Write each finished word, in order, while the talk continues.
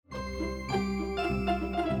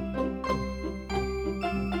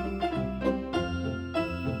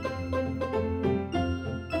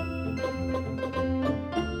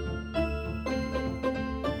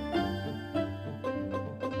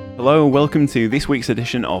Hello, welcome to this week's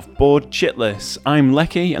edition of Board Chitless. I'm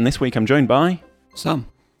Lecky, and this week I'm joined by... Sam.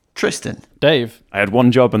 Tristan. Dave. I had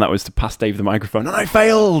one job, and that was to pass Dave the microphone, and I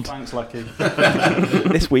failed! Thanks, Lecky.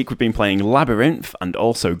 This week we've been playing Labyrinth and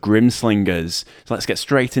also Grimslingers. So let's get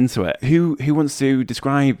straight into it. Who wants to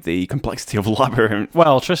describe the complexity of Labyrinth?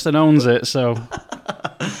 Well, Tristan owns it, so...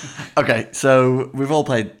 Okay, so we've all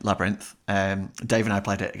played Labyrinth. Dave and I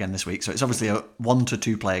played it again this week, so it's obviously a 1 to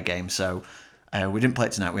 2 player game, so we didn't play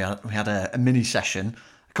it tonight. We had a mini session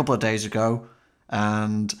a couple of days ago,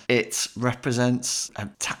 and it represents a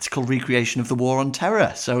tactical recreation of the War on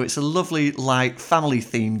Terror. So it's a lovely, light,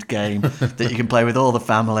 family-themed game that you can play with all the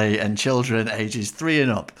family and children ages 3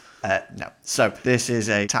 and up. So this is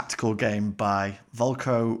a tactical game by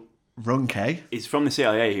Volko Runke. It's from the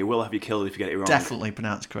CIA. He will have you killed if you get it wrong. Definitely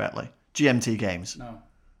pronounced correctly. GMT Games. No.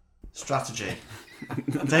 Strategy.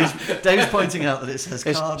 Dave's pointing out that it says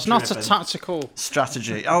card It's not a tactical...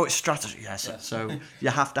 strategy. Oh, it's strategy, yes. So you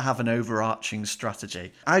have to have an overarching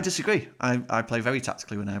strategy. I disagree. I play very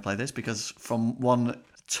tactically when I play this because from one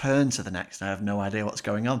turn to the next, I have no idea what's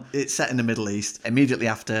going on. It's set in the Middle East, immediately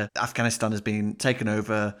after Afghanistan has been taken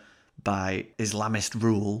over by Islamist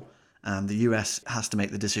rule, and the US has to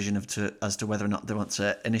make the decision as to whether or not they want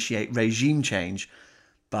to initiate regime change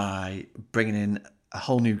by bringing in a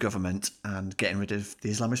whole new government and getting rid of the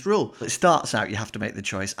Islamist rule. It starts out, you have to make the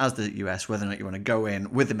choice as the US whether or not you want to go in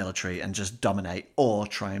with the military and just dominate, or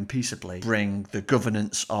try and peaceably bring the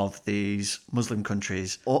governance of these Muslim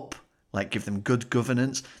countries up, like give them good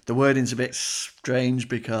governance. The wording's a bit strange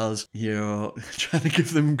because you're trying to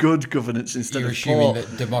give them good governance instead You're of assuming poor.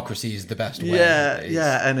 that democracy is the best way.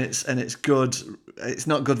 Yeah, and it's good. It's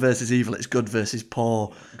not good versus evil. It's good versus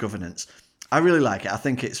poor governance. I really like it. I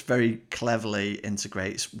think it's very cleverly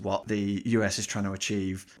integrates what the US is trying to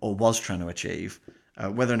achieve or was trying to achieve.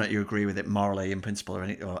 Whether or not you agree with it morally in principle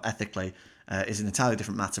or ethically is an entirely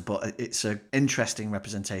different matter. But it's an interesting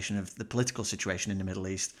representation of the political situation in the Middle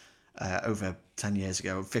East over 10 years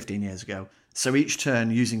ago, 15 years ago. So each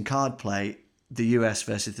turn, using card play, the US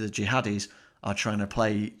versus the jihadis are trying to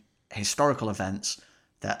play historical events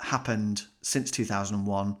that happened since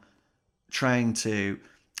 2001, trying to,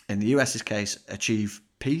 in the US's case, achieve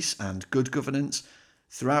peace and good governance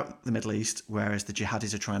throughout the Middle East, whereas the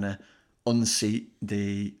jihadis are trying to unseat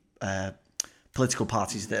the political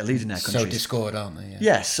parties that are leading their countries. So discord, aren't they?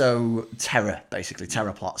 Yeah, so terror, basically,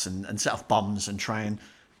 terror plots and set off bombs and try and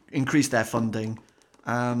increase their funding.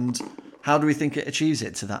 And how do we think it achieves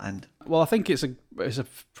it to that end? Well, I think it's a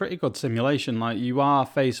pretty good simulation. Like, you are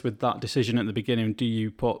faced with that decision at the beginning. Do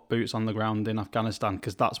you put boots on the ground in Afghanistan?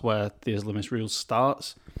 Because that's where the Islamist rule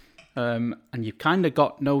starts. And you've kind of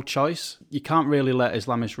got no choice. You can't really let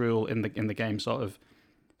Islamist rule in the game sort of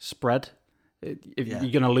spread. You're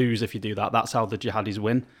going to lose if you do that. That's how the jihadis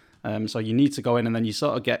win. So you need to go in, and then you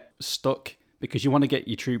sort of get stuck because you want to get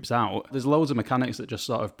your troops out. There's loads of mechanics that just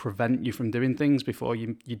sort of prevent you from doing things before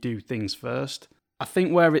you do things first. I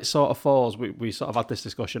think where it sort of falls, we sort of had this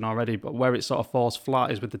discussion already, but where it sort of falls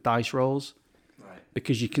flat is with the dice rolls. Right.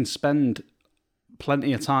 Because you can spend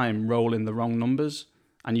plenty of time rolling the wrong numbers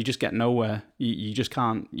and you just get nowhere. You just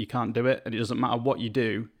can't do it, and it doesn't matter what you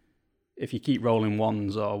do if you keep rolling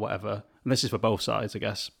ones or whatever. And this is for both sides, I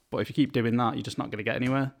guess. But if you keep doing that, you're just not going to get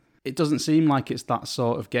anywhere. It doesn't seem like it's that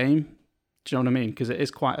sort of game. Do you know what I mean? Because it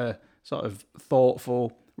is quite a sort of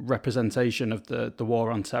thoughtful representation of the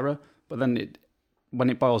war on terror. But then when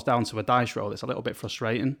it boils down to a dice roll, it's a little bit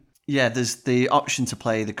frustrating. Yeah, there's the option to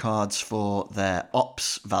play the cards for their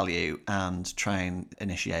ops value and try and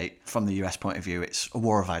initiate. From the US point of view, it's a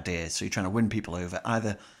war of ideas. So you're trying to win people over.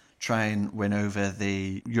 Either try and win over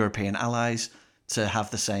the European allies to have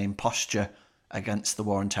the same posture against the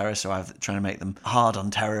war on terror. So either trying to make them hard on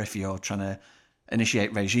terror if you're trying to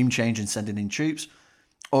initiate regime change and sending in troops.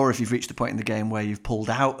 Or if you've reached the point in the game where you've pulled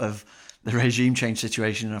out of the regime change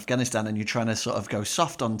situation in Afghanistan and you're trying to sort of go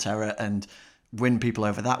soft on terror and win people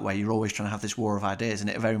over that way, you're always trying to have this war of ideas. And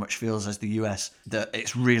it very much feels as the US that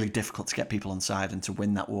it's really difficult to get people on side and to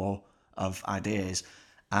win that war of ideas.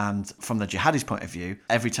 And from the jihadis' point of view,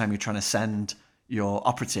 every time you're trying to send your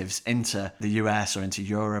operatives into the US or into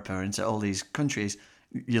Europe or into all these countries,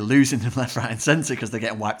 you're losing them left, right, and centre because they're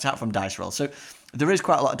getting wiped out from dice rolls. So there is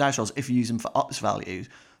quite a lot of dice rolls if you use them for ops values,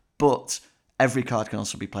 but every card can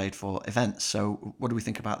also be played for events. So what do we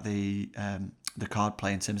think about the card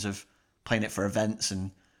play in terms of playing it for events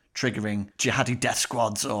and triggering jihadi death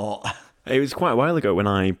squads or... It was quite a while ago when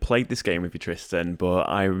I played this game with you, Tristan, but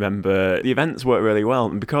I remember the events work really well,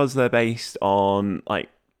 and because they're based on like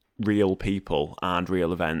real people and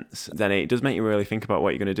real events, then it does make you really think about what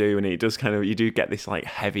you're going to do, and it does you do get this like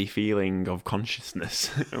heavy feeling of consciousness.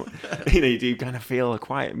 You do kind of feel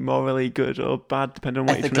quite morally good or bad depending on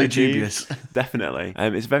what you're trying to achieve. Dubious. Definitely.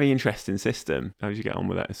 It's a very interesting system. How did you get on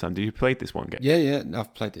with it, Sam? Did you play this one game? Yeah,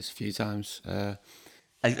 I've played this a few times.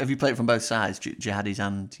 Have you played from both sides, jihadis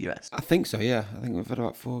and US? I think so, yeah. I think we've had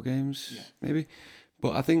about 4 games, maybe.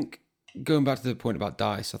 But I think, going back to the point about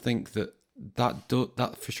DICE, I think that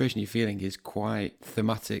frustration you're feeling is quite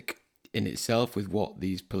thematic in itself with what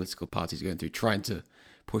these political parties are going through, trying to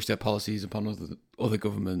push their policies upon other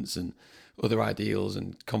governments and other ideals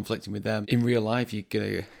and conflicting with them. In real life, you're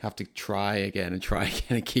going to have to try again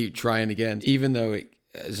and keep trying again. Even though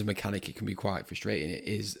as a mechanic, it can be quite frustrating, it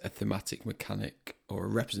is a thematic mechanic or a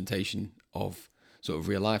representation of sort of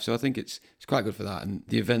real life. So I think it's quite good for that. And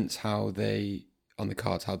the events, how they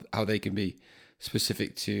can be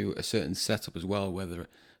specific to a certain setup as well, whether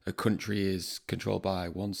a country is controlled by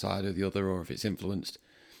one side or the other, or if it's influenced,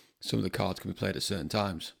 some of the cards can be played at certain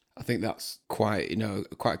times. I think that's quite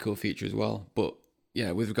a cool feature as well. But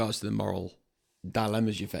yeah, with regards to the moral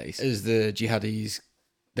dilemmas you face as the jihadis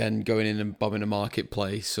then going in and bombing a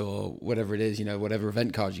marketplace or whatever it is, whatever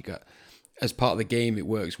event cards you got, as part of the game it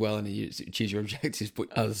works well and you achieve your objectives. But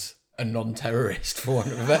as a non-terrorist, for want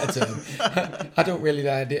of a better term, I don't really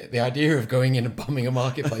like the idea of going in and bombing a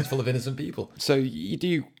marketplace full of innocent people. So you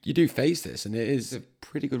do face this, and it is a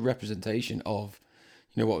pretty good representation of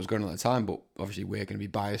what was going on at the time. But obviously we're going to be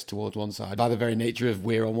biased towards one side by the very nature of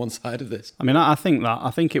we're on one side of this. I mean, I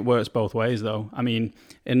think it works both ways though. I mean,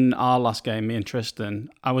 in our last game, me and Tristan,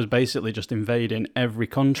 I was basically just invading every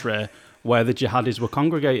country where the jihadis were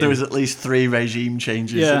congregating. There was at least 3 regime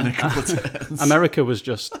changes in a couple of turns. America was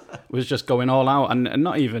just going all out, and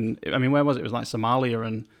not even, I mean, where was it? It was like Somalia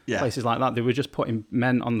and places like that. They were just putting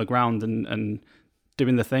men on the ground and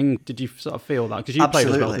doing the thing. Did you sort of feel that? Because you played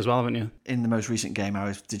as well, haven't you? In the most recent game, I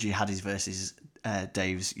was the jihadis versus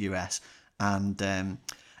Dave's US, and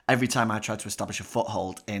every time I tried to establish a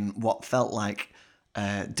foothold in what felt like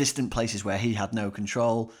distant places where he had no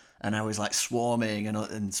control, and I was like swarming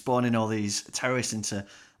and spawning all these terrorists into,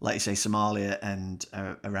 like you say, Somalia and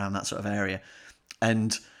around that sort of area,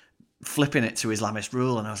 and flipping it to Islamist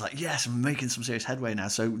rule. And I was like, yes, I'm making some serious headway now.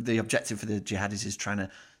 So the objective for the jihadis is trying to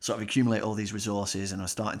sort of accumulate all these resources, and I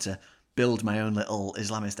was starting to build my own little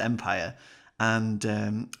Islamist empire. And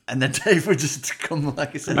then Dave would just come,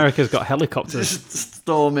 like I said, America's got helicopters, just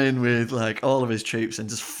storm in with like all of his troops and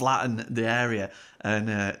just flatten the area.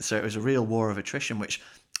 And so it was a real war of attrition, which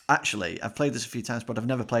actually I've played this a few times, but I've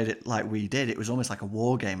never played it like we did. It was almost like a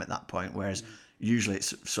war game at that point, whereas usually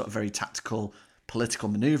it's sort of very tactical, political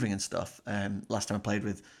maneuvering and stuff. Last time I played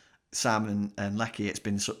with Sam and Lecky, it's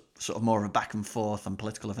been sort of more of a back and forth on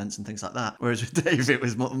political events and things like that. Whereas with Dave, it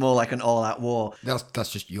was more like an all-out war.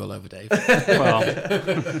 That's just you all over, Dave. Well,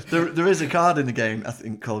 there is a card in the game, I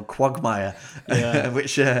think, called Quagmire,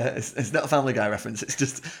 which it's not a Family Guy reference. It's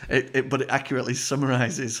just but it accurately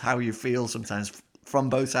summarises how you feel sometimes from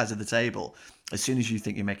both sides of the table. As soon as you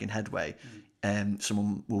think you're making headway,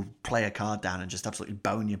 someone will play a card down and just absolutely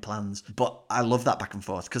bone your plans. But I love that back and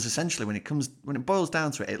forth, because essentially when it boils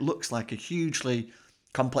down to it, it looks like a hugely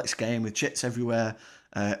complex game with chits everywhere,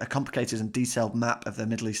 a complicated and detailed map of the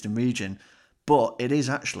Middle Eastern region. But it is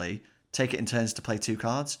actually take it in turns to play 2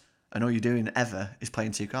 cards, and all you're doing ever is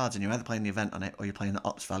playing 2 cards, and you're either playing the event on it or you're playing the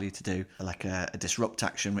ops value to do like a disrupt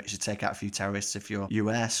action, which is take out a few terrorists if you're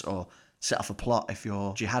US, or set off a plot if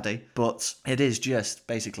you're jihadi. But it is just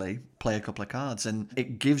basically play a couple of cards, and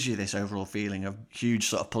it gives you this overall feeling of huge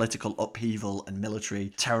sort of political upheaval and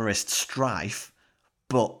military terrorist strife,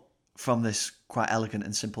 but from this quite elegant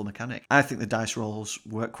and simple mechanic. I think the dice rolls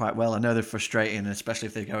work quite well. I know they're frustrating, especially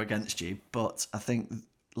if they go against you, but I think,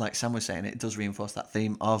 like Sam was saying, it does reinforce that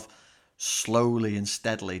theme of slowly and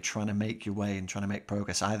steadily trying to make your way and trying to make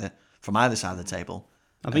progress from either side of the table.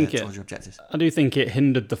 I think towards your objectives. I do think it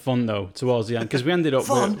hindered the fun though towards the end, because we ended up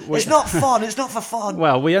fun. It's not fun. It's not for fun.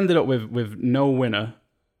 Well, we ended up with no winner,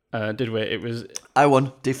 did we? It was I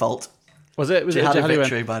won default. Was it a jihadi victory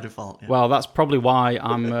victory by default? Yeah. Well, that's probably why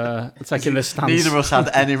I'm taking this stance. Neither of us had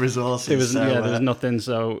any resources. There was nothing.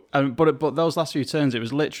 So, but those last few turns, it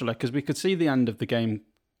was literally because we could see the end of the game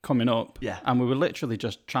coming up, and we were literally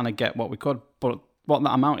just trying to get what we could. But what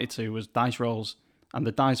that amounted to was dice rolls, and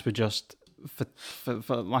the dice were just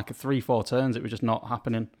for like 3-4 turns, it was just not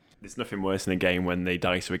happening. There's nothing worse in a game when the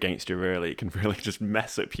dice are against you, really. It can really just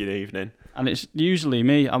mess up your evening. And it's usually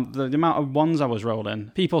me. The amount of ones I was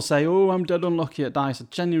rolling, people say, oh, I'm dead unlucky at dice. I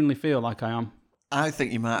genuinely feel like I am. I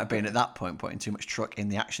think you might have been at that point putting too much truck in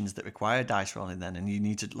the actions that require dice rolling then, and you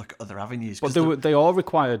need to look at other avenues. But they all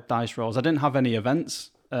required dice rolls. I didn't have any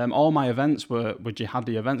events. All my events were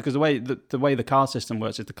jihadi events, because the way the card system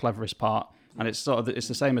works is the cleverest part, and it's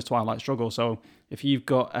the same as Twilight Struggle. So if you've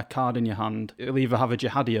got a card in your hand, it'll either have a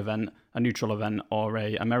jihadi event, a neutral event, or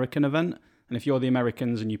a American event. And if you're the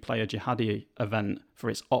Americans and you play a jihadi event for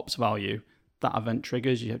its ops value, that event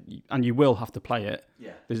triggers you, and you will have to play it.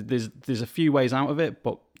 Yeah. There's a few ways out of it,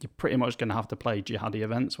 but you're pretty much going to have to play jihadi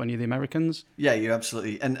events when you're the Americans. Yeah, you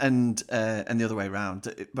absolutely, and the other way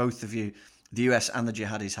around. Both of you, the US and the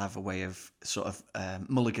jihadis, have a way of sort of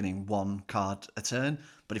mulliganing one card a turn.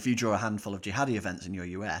 But if you draw a handful of jihadi events in your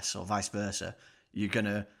US or vice versa, you're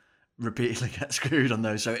gonna repeatedly get screwed on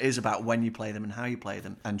those. So it is about when you play them and how you play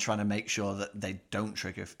them, and trying to make sure that they don't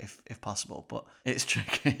trigger if possible. But it's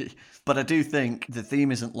tricky. But I do think the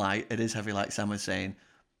theme isn't light. It is heavy, like Sam was saying.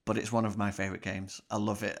 But it's one of my favourite games. I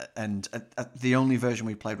love it. And the only version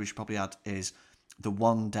we played, we should probably add, is the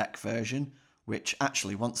one deck version, which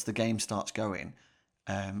actually, once the game starts going,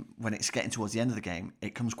 when it's getting towards the end of the game,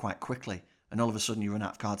 it comes quite quickly. And all of a sudden you run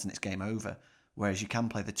out of cards and it's game over. Whereas you can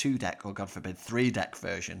play the 2 deck, or God forbid 3 deck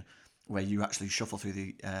version, where you actually shuffle through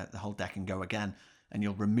the whole deck and go again, and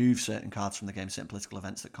you'll remove certain cards from the game, certain political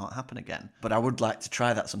events that can't happen again. But I would like to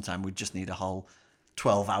try that sometime. We just need a whole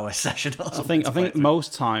 12-hour session or something. I think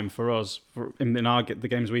most time for us, in the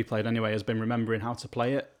games we played anyway, has been remembering how to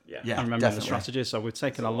play it. Yeah, and remembering definitely the strategies. So we've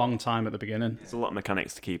taken a long time at the beginning. There's a lot of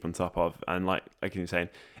mechanics to keep on top of, and like you were saying,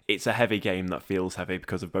 it's a heavy game that feels heavy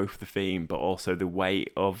because of both the theme but also the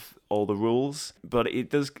weight of all the rules. But it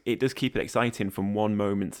does keep it exciting from one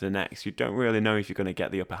moment to the next. You don't really know if you're going to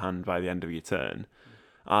get the upper hand by the end of your turn.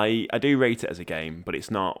 I do rate it as a game, but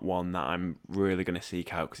it's not one that I'm really going to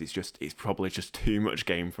seek out, because it's probably just too much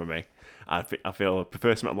game for me. I feel I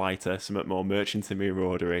prefer something lighter, something more merchant and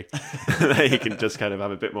maraudery. You can just kind of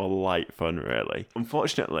have a bit more light fun, really.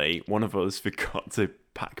 Unfortunately, one of us forgot to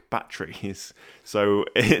pack batteries. So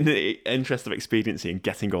in the interest of expediency and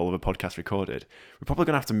getting all of the podcasts recorded, we're probably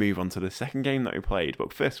going to have to move on to the second game that we played.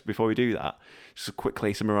 But first, before we do that, just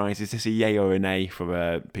quickly summarise, is this a yay or a nay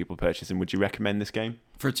for people purchasing? Would you recommend this game?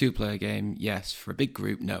 For a 2-player game, yes. For a big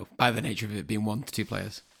group, no. By the nature of it being 1 to 2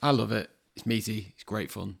 players. I love it. It's meaty. It's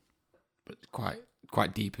great fun. But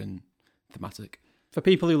quite deep and thematic. For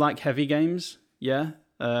people who like heavy games, yeah.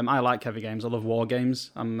 I like heavy games. I love war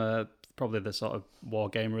games. I'm probably the sort of war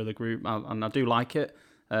gamer of the group, and I do like it.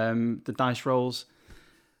 The dice rolls,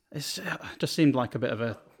 it just seemed like a bit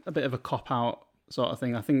of a cop out sort of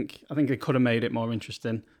thing. I think they could have made it more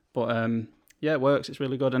interesting, but yeah, it works. It's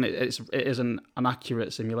really good, and it is an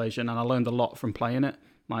accurate simulation, and I learned a lot from playing it.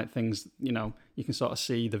 Like things, you can sort of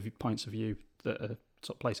see the points of view that are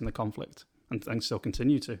sort of placing the conflict, and still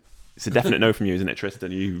continue to. It's a definite no from you, isn't it,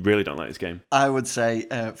 Tristan? You really don't like this game. I would say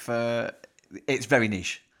it's very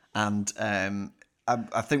niche, and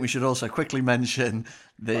I think we should also quickly mention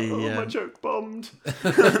my joke bombed.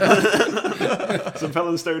 Some fell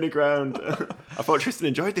on stony ground. I thought Tristan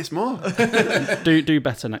enjoyed this more. Do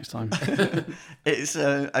better next time. It's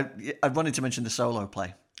I wanted to mention the solo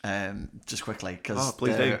play just quickly, because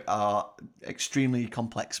there are extremely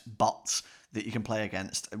complex bots that you can play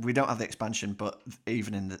against. We don't have the expansion, but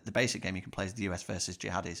even in the basic game, you can play as the US versus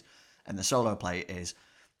jihadis, and the solo play is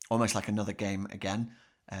almost like another game again.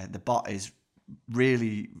 The bot is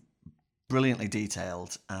really brilliantly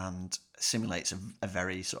detailed and simulates a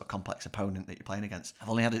very sort of complex opponent that you're playing against. I've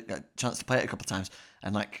only had a chance to play it a couple of times,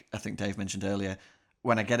 and like I think Dave mentioned earlier,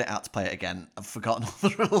 when I get it out to play it again, I've forgotten all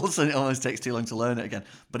the rules, and it almost takes too long to learn it again.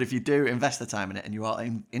 But if you do invest the time in it, and you are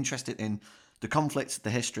interested in the conflict, the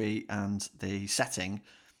history, and the setting,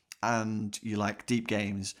 and you like deep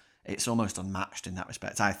games, it's almost unmatched in that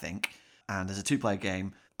respect, I think. And as a 2-player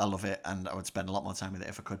game, I love it, and I would spend a lot more time with it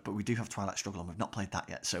if I could. But we do have Twilight Struggle, and we've not played that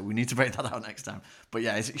yet, so we need to break that out next time. But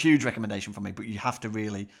yeah, it's a huge recommendation from me, but you have to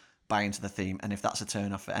really buy into the theme, and if that's a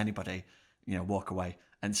turn-off for anybody, walk away.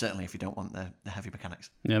 And certainly if you don't want the heavy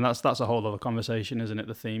mechanics. Yeah, that's a whole other conversation, isn't it,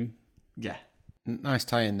 the theme? Yeah. Nice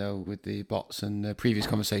tie-in, though, with the bots and previous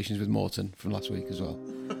conversations with Morton from last week as well.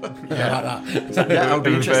 Yeah, like that. Yeah, I would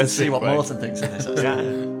be interested to see what Morton thinks of this. Actually.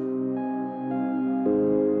 Yeah.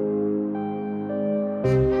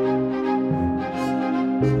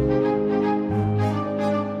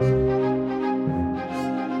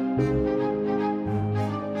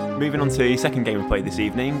 Moving on to the second game we played this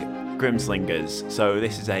evening, Grimslingers. So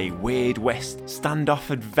this is a Weird West standoff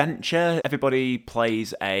adventure. Everybody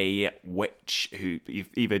plays a witch who you've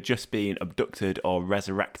either just been abducted or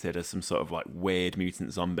resurrected as some sort of like weird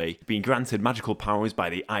mutant zombie. Being granted magical powers by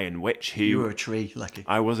the Iron Witch, who... You were a tree, Lecky.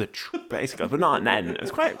 I was a basically, but not an N. It was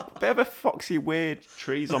quite a bit of a foxy, weird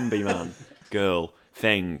tree zombie man. Girl.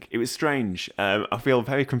 Thing. It was strange. I feel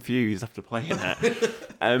very confused after playing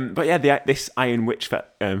it. But yeah, this Iron Witch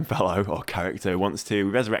fellow or character wants to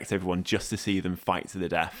resurrect everyone just to see them fight to the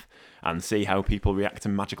death and see how people react to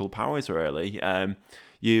magical powers really.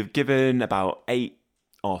 You've given about 8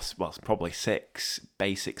 or well, probably 6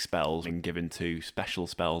 basic spells and given 2 special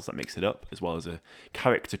spells that mix it up, as well as a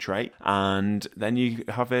character trait. And then you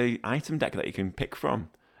have an item deck that you can pick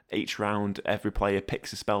from. Each round, every player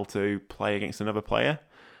picks a spell to play against another player,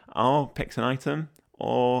 or picks an item,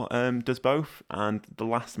 or does both, and the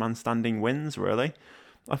last man standing wins, really.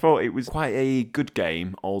 I thought it was quite a good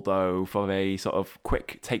game, although for a sort of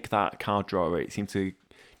quick take-that card drawer, it seemed to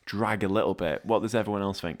drag a little bit. What does everyone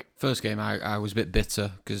else think? First game, I was a bit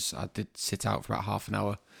bitter because I did sit out for about half an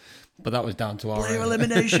hour. But that was down to our... Player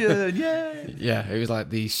elimination, yay! Yeah, it was like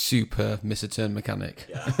the super miss a turn mechanic.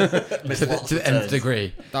 Yeah. to the nth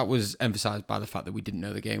degree. That was emphasised by the fact that we didn't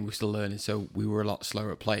know the game, we were still learning, so we were a lot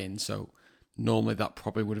slower at playing. So normally that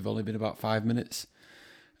probably would have only been about 5 minutes.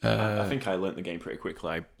 I think I learnt the game pretty quickly.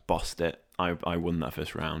 I bossed it. I won that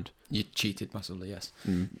first round. You cheated massively, yes.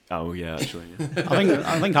 Oh, yeah, actually. Yeah.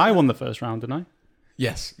 I think I won the first round, didn't I?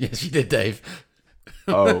 Yes, you did, Dave.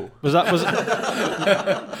 Oh. Was that...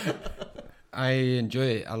 I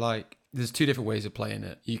enjoy it. There's 2 different ways of playing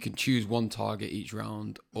it. You can choose 1 target each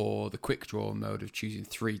round, or the quick draw mode of choosing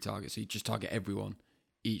 3 targets. So you just target everyone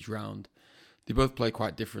each round. They both play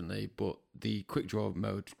quite differently, but the quick draw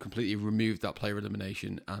mode completely removed that player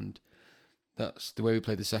elimination, and that's the way we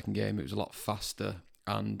played the second game. It was a lot faster,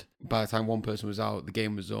 and by the time one person was out, the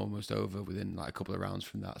game was almost over within like a couple of rounds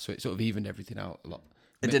from that. So it sort of evened everything out a lot.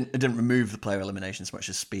 It didn't remove the player elimination so much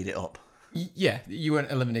as speed it up. Yeah, you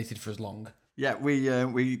weren't eliminated for as long. Yeah, we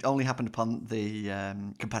only happened upon the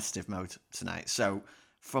competitive mode tonight. So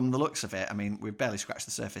from the looks of it, I mean, we barely scratched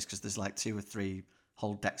the surface because there's like 2 or 3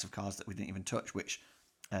 whole decks of cards that we didn't even touch, which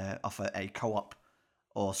offer a co-op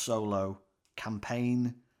or solo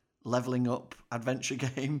campaign leveling up adventure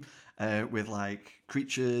game with like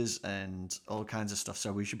creatures and all kinds of stuff.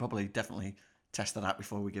 So we should probably definitely test that out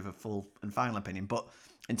before we give a full and final opinion. But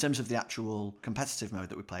in terms of the actual competitive mode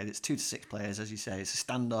that we played, it's 2 to 6 players, as you say. It's a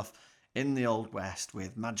standoff in the Old West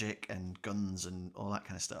with magic and guns and all that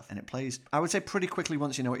kind of stuff. And it plays, I would say, pretty quickly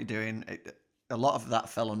once you know what you're doing. A lot of that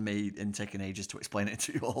fell on me in taking ages to explain it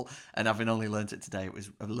to you all. And having only learnt it today, it was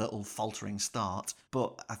a little faltering start.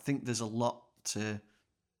 But I think there's a lot to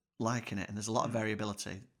like in it. And there's a lot of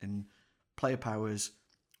variability in player powers,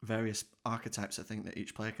 various archetypes I think that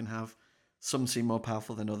each player can have. Some seem more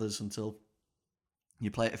powerful than others until you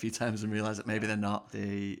play it a few times and realise that maybe they're not.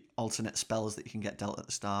 The alternate spells that you can get dealt at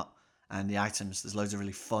the start and the items. There's loads of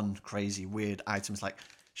really fun, crazy, weird items like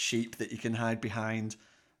sheep that you can hide behind.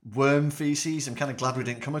 Worm feces. I'm kind of glad we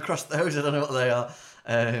didn't come across those. I don't know what they are.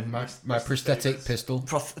 My prosthetic pistol.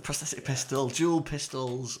 Prosthetic pistol, dual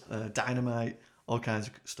pistols, dynamite, all kinds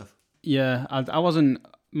of stuff. Yeah, I wasn't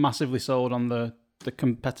massively sold on the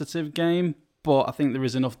competitive game, but I think there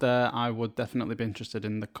is enough there. I would definitely be interested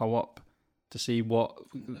in the co-op to see what.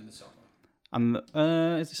 And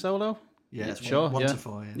is it solo? Yeah, it's sure. One yeah. to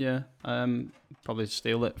 4. Yeah. Probably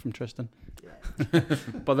steal it from Tristan. Yeah.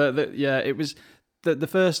 But it was the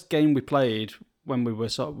first game we played when we were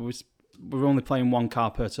we were only playing 1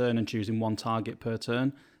 card per turn and choosing 1 target per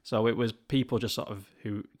turn. So it was people just sort of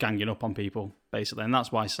ganging up on people basically, and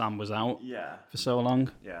that's why Sam was out. For so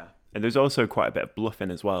long. Yeah, and there's also quite a bit of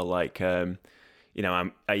bluffing as well. Like, are you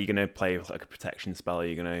going to play with like a protection spell? Are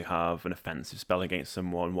you going to have an offensive spell against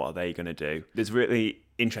someone? What are they going to do? There's really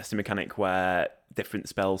interesting mechanic where different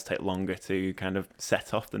spells take longer to kind of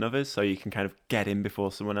set off than others, so you can kind of get in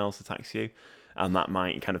before someone else attacks you, and that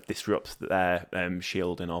might kind of disrupt their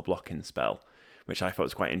shielding or blocking spell, which I thought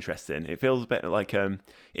was quite interesting. It feels a bit like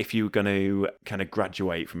if you were going to kind of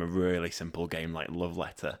graduate from a really simple game like Love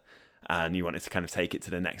Letter and you wanted to kind of take it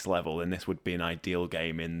to the next level, then this would be an ideal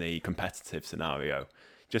game in the competitive scenario.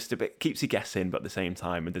 Just a bit keeps you guessing, but at the same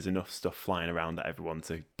time, and there's enough stuff flying around at everyone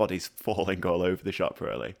to bodies falling all over the shop,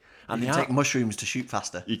 really. And you can take mushrooms to shoot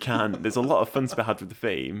faster. You can. There's a lot of fun to be had with the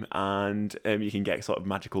theme, and you can get sort of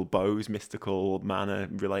magical bows, mystical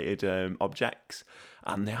mana-related objects,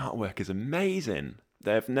 and the artwork is amazing.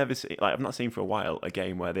 I've not seen for a while a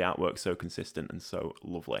game where the artwork's so consistent and so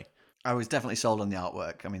lovely. I was definitely sold on the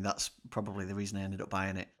artwork. I mean, that's probably the reason I ended up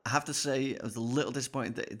buying it. I have to say, I was a little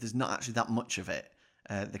disappointed that there's not actually that much of it.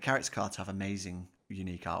 The character cards have amazing,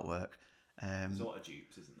 unique artwork. There's a lot of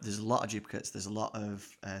dupes, isn't there? There's a lot of duplicates. There's a lot of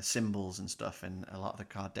symbols and stuff, and a lot of the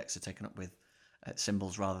card decks are taken up with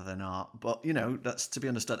symbols rather than art. But that's to be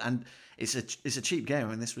understood. And it's a cheap game. I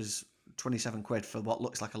mean, this was £27 for what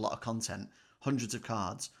looks like a lot of content. Hundreds of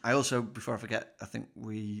cards. I also, before I forget, I think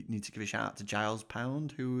we need to give a shout out to Giles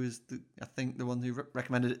Pound, who is the one who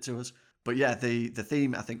recommended it to us. But yeah, the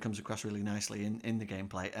theme I think comes across really nicely in the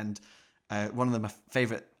gameplay. And one of my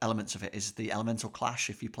favourite elements of it is the elemental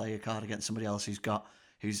clash. If you play a card against somebody else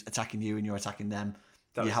who's attacking you and you're attacking them,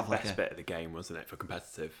 That was have the best bit of the game, wasn't it, for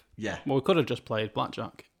competitive? Yeah. Well, we could have just played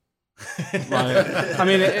blackjack. I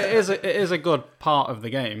mean, it is a good part of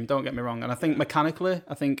the game. Don't get me wrong, and I think mechanically,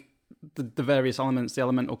 the various elements, the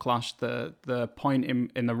elemental clash, the point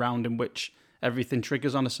in the round in which everything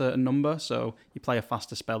triggers on a certain number. So you play a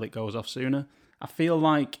faster spell, it goes off sooner. I feel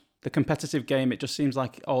like the competitive game, it just seems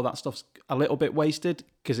like all that stuff's a little bit wasted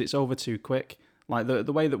because it's over too quick. Like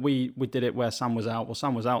the way that we did it, where Sam was out. Well,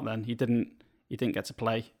 Sam was out then. He didn't get to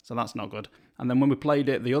play, so that's not good. And then when we played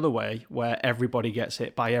it the other way, where everybody gets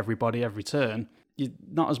hit by everybody every turn,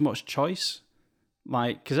 not as much choice.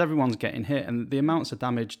 Like, because everyone's getting hit and the amounts of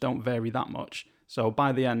damage don't vary that much. So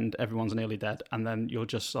by the end, everyone's nearly dead, and then you'll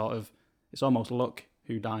just sort of, it's almost luck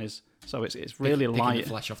who dies. So it's really Picking light. the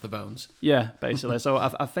flesh off the bones. Yeah, basically. So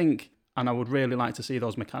I think, and I would really like to see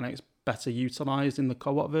those mechanics better utilised in the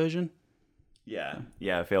co-op version. Yeah,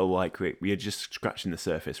 I feel like we're just scratching the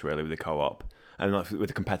surface really with the co-op. And not with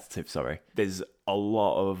the competitive, sorry. There's a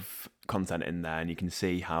lot of content in there, and you can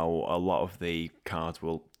see how a lot of the cards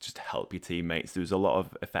will just help your teammates. There was a lot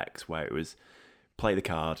of effects where it was play the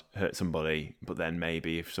card, hurt somebody, but then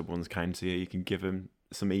maybe if someone's kind to you, you can give them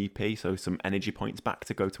some EP, so some energy points back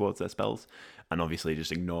to go towards their spells. And obviously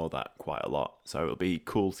just ignore that quite a lot. So it'll be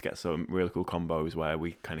cool to get some really cool combos where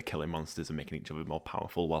we kind of killing monsters and making each other more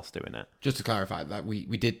powerful whilst doing it. Just to clarify that, we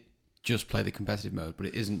did just play the competitive mode, but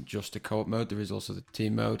it isn't just a co-op mode. There is also the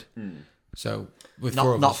team mode. So with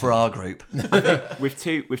not for our group. with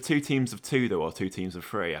two teams of two though, or two teams of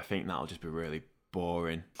three, I think that'll just be really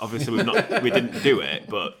boring. Obviously, we didn't do it,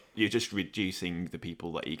 but you're just reducing the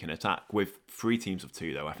people that you can attack. With 3 teams of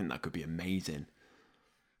 2 though, I think that could be amazing.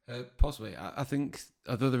 Possibly, I think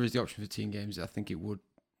although there is the option for team games, I think it would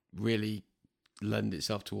really lend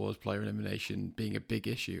itself towards player elimination being a big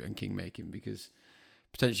issue and kingmaking, because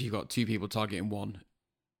potentially you've got 2 people targeting one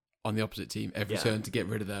on the opposite team every turn to get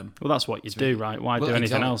rid of them. Well, that's what you do, right? Why do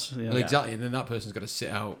anything else? Yeah. Well, exactly. And then that person's got to sit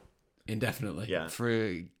out indefinitely. Yeah.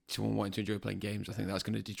 For someone wanting to enjoy playing games, I think that's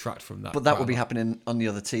going to detract from that. But that would be happening on the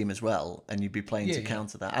other team as well, and you'd be playing to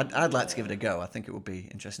counter that. I'd like to give it a go. I think it would be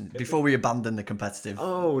interesting before we abandon the competitive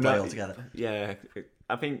play altogether. Yeah,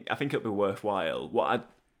 I think it'll be worthwhile.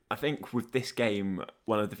 I think with this game,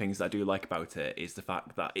 one of the things that I do like about it is the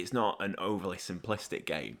fact that it's not an overly simplistic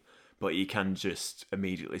game, but you can just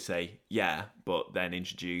immediately say, yeah, but then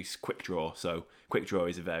introduce quick draw. So quick draw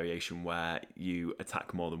is a variation where you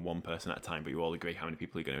attack more than one person at a time, but you all agree how many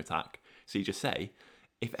people you're going to attack. So you just say,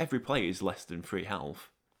 if every player is less than 3 health,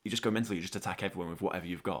 you just go mentally, you just attack everyone with whatever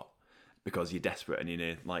you've got, because you're desperate and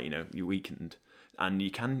you're weakened. And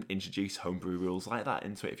you can introduce homebrew rules like that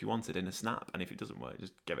into it if you wanted in a snap. And if it doesn't work,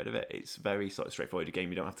 just get rid of it. It's very sort of straightforward a game.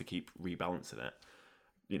 You don't have to keep rebalancing it.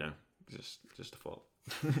 Just a thought.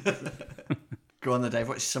 Go on then, Dave.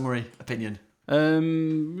 What's your summary opinion?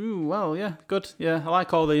 Well, yeah, good. Yeah, I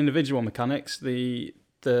like all the individual mechanics. The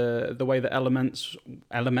way that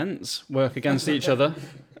elements work against each other.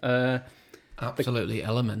 Absolutely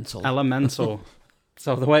elemental. Elemental.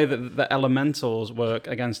 So the way that the elementals work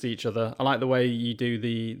against each other, I like the way you do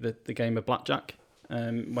the game of blackjack.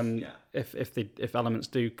 If elements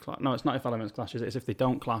do no, it's not if elements clash, it's if they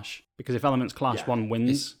don't clash, because if elements clash, one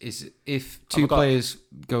wins. Is if 2 players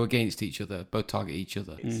go against each other, both target each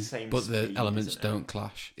other, It's the same but the speed, elements don't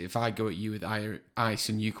clash. If I go at you with ice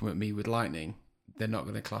and you come at me with lightning, they're not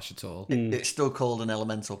going to clash at all. It's still called an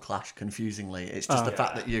elemental clash, confusingly. It's just the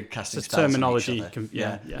fact that you're casting It's spells terminology. on each other.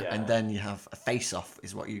 Yeah. And then you have a face-off,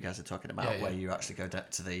 is what you guys are talking about, where you actually go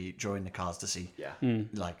to the drawing the cards to see,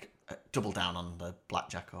 double down on the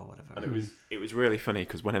blackjack or whatever. And it was really funny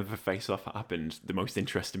because whenever face-off happened, the most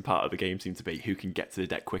interesting part of the game seemed to be who can get to the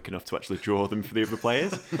deck quick enough to actually draw them for the other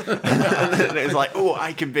players. And it was like,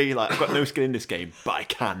 I can be like, I've got no skin in this game, but I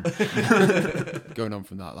can. Going on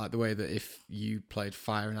from that, like the way that if you played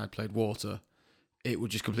fire and I played water, it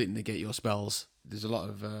would just completely negate your spells. There's a lot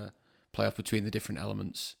of play-off between the different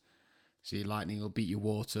elements. So your lightning will beat your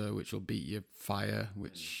water, which will beat your fire,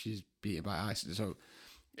 which is beaten by ice. So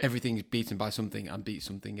everything's beaten by something and beats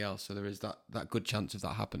something else. So there is that good chance of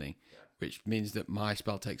that happening, which means that my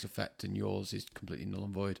spell takes effect and yours is completely null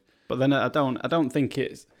and void. But then I don't think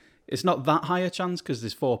it's not that high a chance because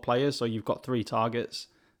there's 4 players, so you've got 3 targets.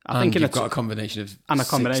 I think you've got a combination of and a 6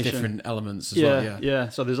 combination. different elements as well. Yeah.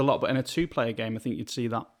 So there's a lot, but in a 2-player game, I think you'd see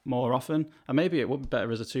that more often. And maybe it would be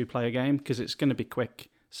better as a 2-player game because it's going to be quick,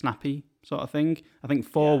 snappy sort of thing. I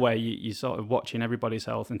think 4-way, you're sort of watching everybody's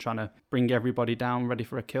health and trying to bring everybody down, ready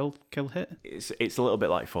for a kill hit. It's a little bit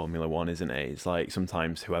like Formula 1, isn't it? It's like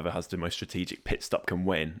sometimes whoever has the most strategic pit stop can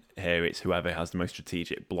win. Here it's whoever has the most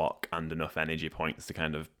strategic block and enough energy points to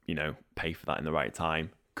kind of, pay for that in the right time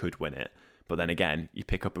could win it. But then again, you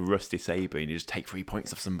pick up a rusty saber and you just take 3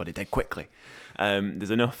 points off somebody dead quickly.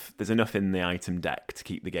 There's enough in the item deck to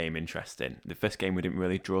keep the game interesting. The first game we didn't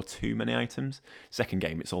really draw too many items. Second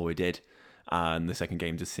game, it's all we did. And the second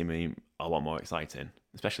game does seem a lot more exciting,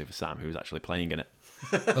 especially for Sam, who was actually playing in it.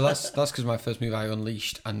 Well, that's because my first move I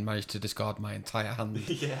unleashed and managed to discard my entire hand.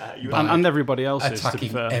 Yeah, and everybody else is, to be attacking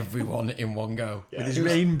fair. everyone in one go. With his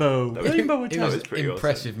rainbow. Rainbow It attack. was That was pretty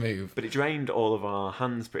impressive move. But it drained all of our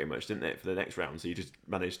hands pretty much, didn't it, for the next round? So you just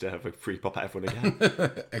managed to have a free pop at everyone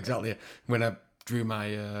again. Exactly. When I drew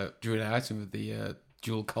an item with the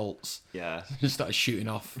dual Colts, Yeah. just started shooting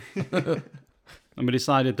off. And we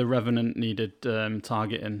decided the Revenant needed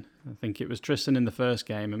targeting. I think it was Tristan in the first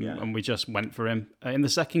game, and we just went for him. In the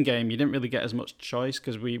second game, you didn't really get as much choice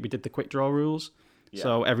because we did the quick draw rules. Yeah.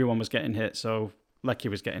 So everyone was getting hit. So Lecky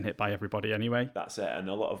was getting hit by everybody anyway. That's it. And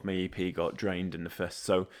a lot of my EP got drained in the first.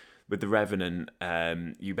 So with the Revenant,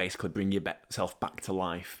 you basically bring yourself back to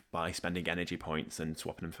life by spending energy points and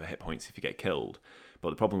swapping them for hit points if you get killed. But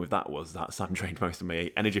the problem with that was that Sam drained most of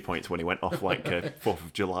my energy points when he went off like a 4th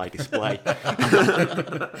of July display,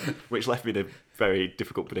 which left me in a very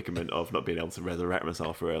difficult predicament of not being able to resurrect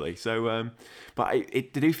myself really. So, but they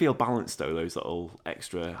do feel balanced though, those little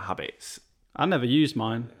extra habits. I never used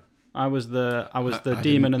mine. I was the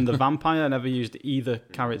demon and the vampire. I never used either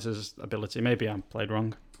character's ability. Maybe I played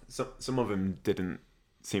wrong. So, some of them didn't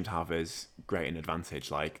seem to have as great an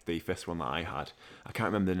advantage. Like the first one that I had, I can't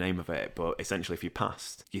remember the name of it, but essentially if you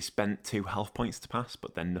passed, you spent 2 health points to pass,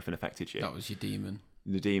 but then nothing affected you. That was your demon.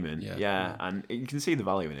 The demon, yeah. And you can see the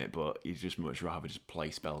value in it, but you'd just much rather just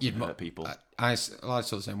play spells and hurt people. I saw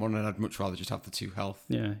the same one, and I'd much rather just have the 2 health.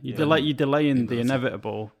 Yeah, you're delaying the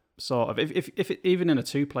inevitable sort of. If even in a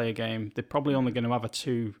 2-player game, they're probably only going to have a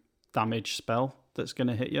 2 damage spell that's going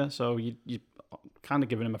to hit you, so you kind of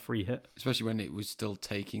giving him a free hit. Especially when it was still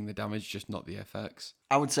taking the damage, just not the FX.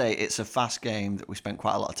 I would say it's a fast game that we spent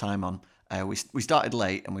quite a lot of time on. We started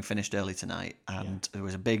late and we finished early tonight, and there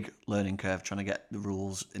was a big learning curve trying to get the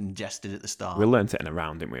rules ingested at the start. We learnt it in a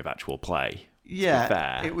round, didn't we, of actual play?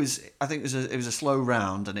 Yeah, it was. I think it was a slow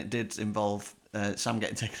round, and it did involve Sam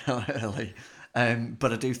getting taken out early.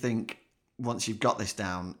 But I do think once you've got this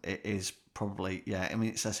down, it is probably I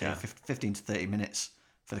mean, it says here 15 to 30 minutes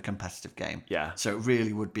for the competitive game. Yeah. So it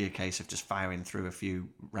really would be a case of just firing through a few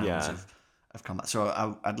rounds of combat.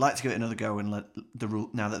 So I'd like to give it another go and let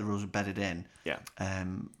now that the rules are bedded in. Yeah.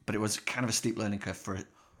 But it was kind of a steep learning curve for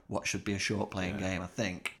what should be a short playing game, I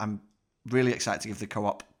think. I'm really excited to give the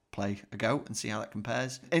co-op play a go and see how that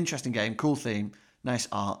compares. Interesting game, cool theme, nice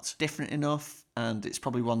art, different enough, and it's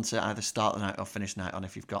probably one to either start the night or finish the night on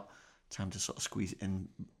if you've got time to sort of squeeze it in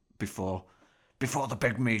before the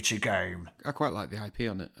big meaty game. I quite like the IP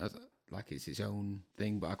on it. Like it's its own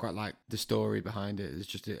thing, but I quite like the story behind it. There's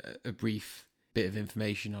just a brief bit of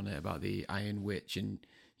information on it about the Iron Witch, and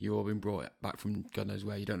you've all been brought back from God knows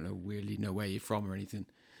where. You don't really know where you're from or anything.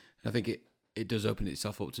 And I think it does open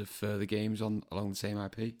itself up to further games along the same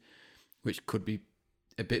IP, which could be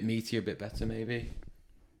a bit meatier, a bit better maybe.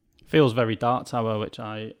 Feels very Dark Tower, which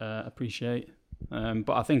I appreciate. But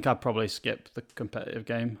I think I'd probably skip the competitive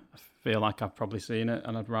game. I feel like I've probably seen it,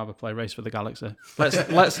 and I'd rather play Race for the Galaxy.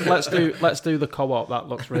 Let's do the co-op. That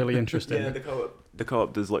looks really interesting. Yeah, the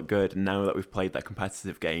co-op does look good. And now that we've played that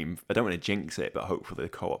competitive game, I don't want to jinx it, but hopefully the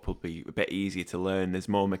co-op will be a bit easier to learn. There's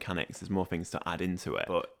more mechanics. There's more things to add into it.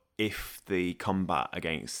 But if the combat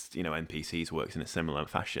against NPCs works in a similar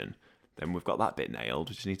fashion, then we've got that bit nailed.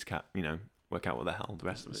 We just need to work out what the hell the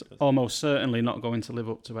rest of it does. Almost certainly not going to live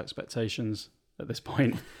up to expectations at this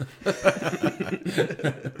point.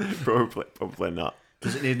 Probably not.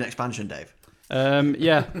 Does it need an expansion, Dave?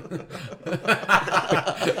 Yeah.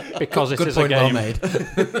 Because it Good is a point, well game. made.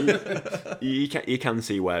 You can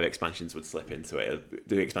see where expansions would slip into it.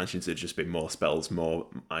 The expansions would just be more spells, more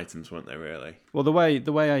items, weren't they, really? Well, the way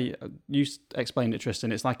you explained it,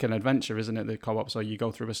 Tristan, it's like an adventure, isn't it, the co-op? So you go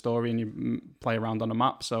through a story and you play around on a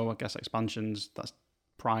map. So I guess expansions, that's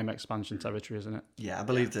prime expansion territory, isn't it? Yeah, I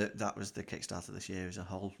believe that was the Kickstarter this year, is a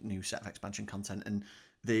whole new set of expansion content. And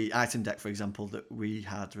the item deck, for example, that we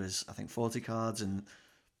had was, I think, 40 cards, and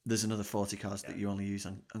there's another 40 cards that you only use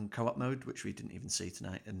on co-op mode, which we didn't even see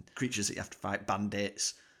tonight. And creatures that you have to fight,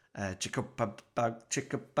 bandits, Chupacabra,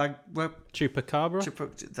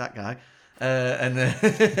 that guy.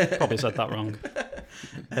 Probably said that wrong.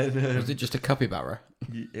 Was it just a capybara? I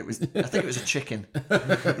think it was a chicken. You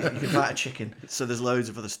can fight a chicken. So there's loads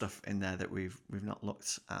of other stuff in there that we've not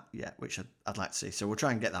looked at yet, which I'd like to see. So we'll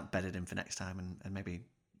try and get that bedded in for next time, and maybe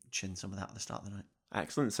chin some of that at the start of the night.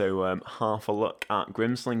 Excellent. So half a look at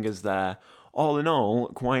Grimslingers there. All in all,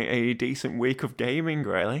 quite a decent week of gaming,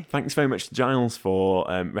 really. Thanks very much to Giles for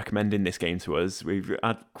recommending this game to us. We've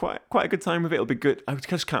had quite a good time with it. It'll be good. I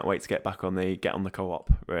just can't wait to get on the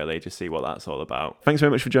co-op, really, just see what that's all about. Thanks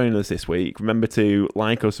very much for joining us this week. Remember to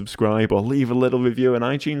like or subscribe or leave a little review on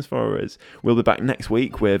iTunes for us. We'll be back next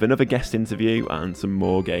week with another guest interview and some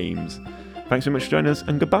more games. Thanks very much for joining us,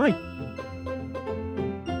 and goodbye.